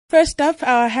First up,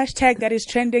 our hashtag that is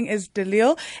trending is de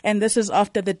Lille, and this is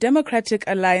after the Democratic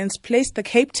Alliance placed the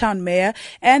Cape Town mayor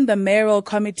and the mayoral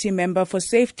committee member for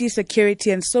safety,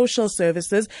 security and social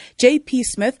services, J.P.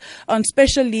 Smith, on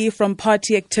special leave from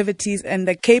party activities in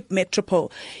the Cape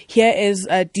metropole. Here is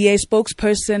DA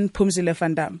spokesperson Phumzile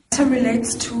van Dam. It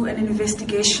relates to an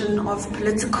investigation of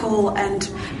political and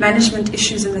management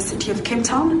issues in the city of Cape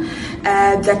Town.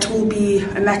 That will be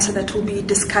a matter that will be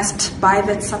discussed by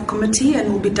that subcommittee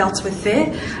and will be dealt with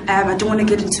there. I don't want to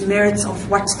get into merits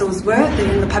of what those were.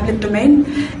 They're in the public domain,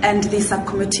 and the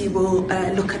subcommittee will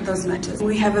look at those matters.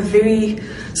 We have a very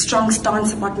strong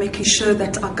stance about making sure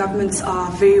that our governments are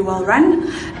very well run.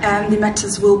 The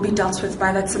matters will be dealt with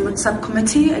by that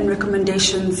subcommittee, and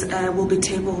recommendations will be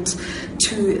tabled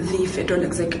to the Federal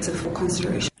Executive for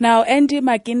consideration. Now, Andy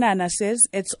Maginana says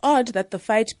it's odd that the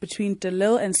fight between de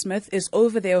Lille and Smith is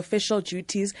over their official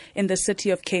duties in the city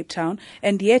of Cape Town,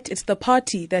 and yet it's the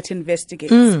party that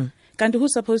investigates. Kanti,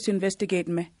 who's supposed to investigate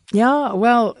me? Yeah,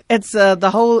 well, it's the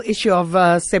whole issue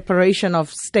of separation of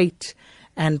state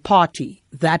and party,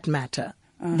 that matter,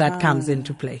 that comes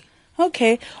into play.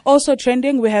 Okay. Also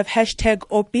trending, we have hashtag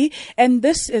OPI, and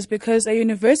this is because a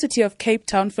University of Cape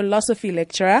Town philosophy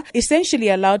lecturer essentially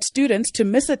allowed students to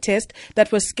miss a test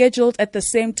that was scheduled at the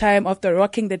same time of the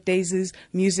Rocking the Daisies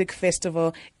music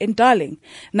festival in Darling.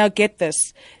 Now get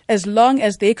this, as long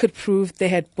as they could prove they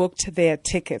had booked their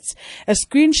tickets. A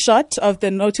screenshot of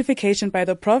the notification by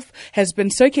the prof has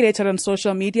been circulated on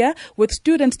social media, with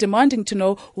students demanding to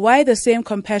know why the same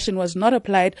compassion was not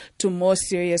applied to more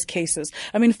serious cases.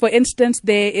 I mean, for instance,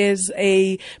 there is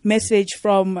a message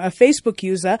from a Facebook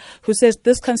user who says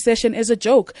this concession is a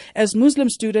joke. As Muslim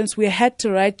students, we had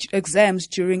to write exams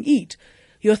during Eid.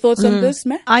 Your thoughts on this,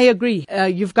 Matt? I agree.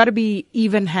 You've got to be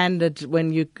even-handed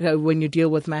when you deal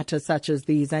with matters such as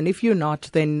these, and if you're not,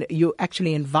 then you're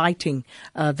actually inviting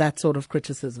that sort of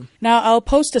criticism. Now, I'll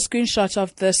post a screenshot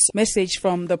of this message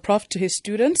from the prof to his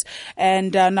students,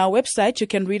 and on our website you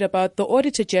can read about the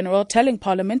Auditor General telling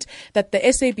Parliament that the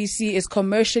SABC is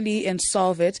commercially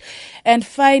insolvent. And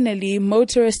finally,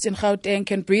 motorists in Gauteng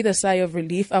can breathe a sigh of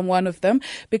relief. I'm one of them,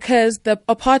 because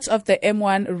a part of the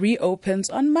M1 reopens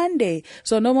on Monday.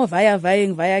 So no more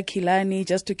vying via Kilani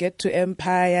just to get to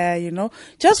Empire,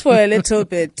 just for a little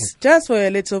bit.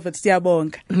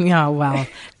 Siyabonga. Yeah, well,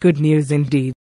 good news indeed.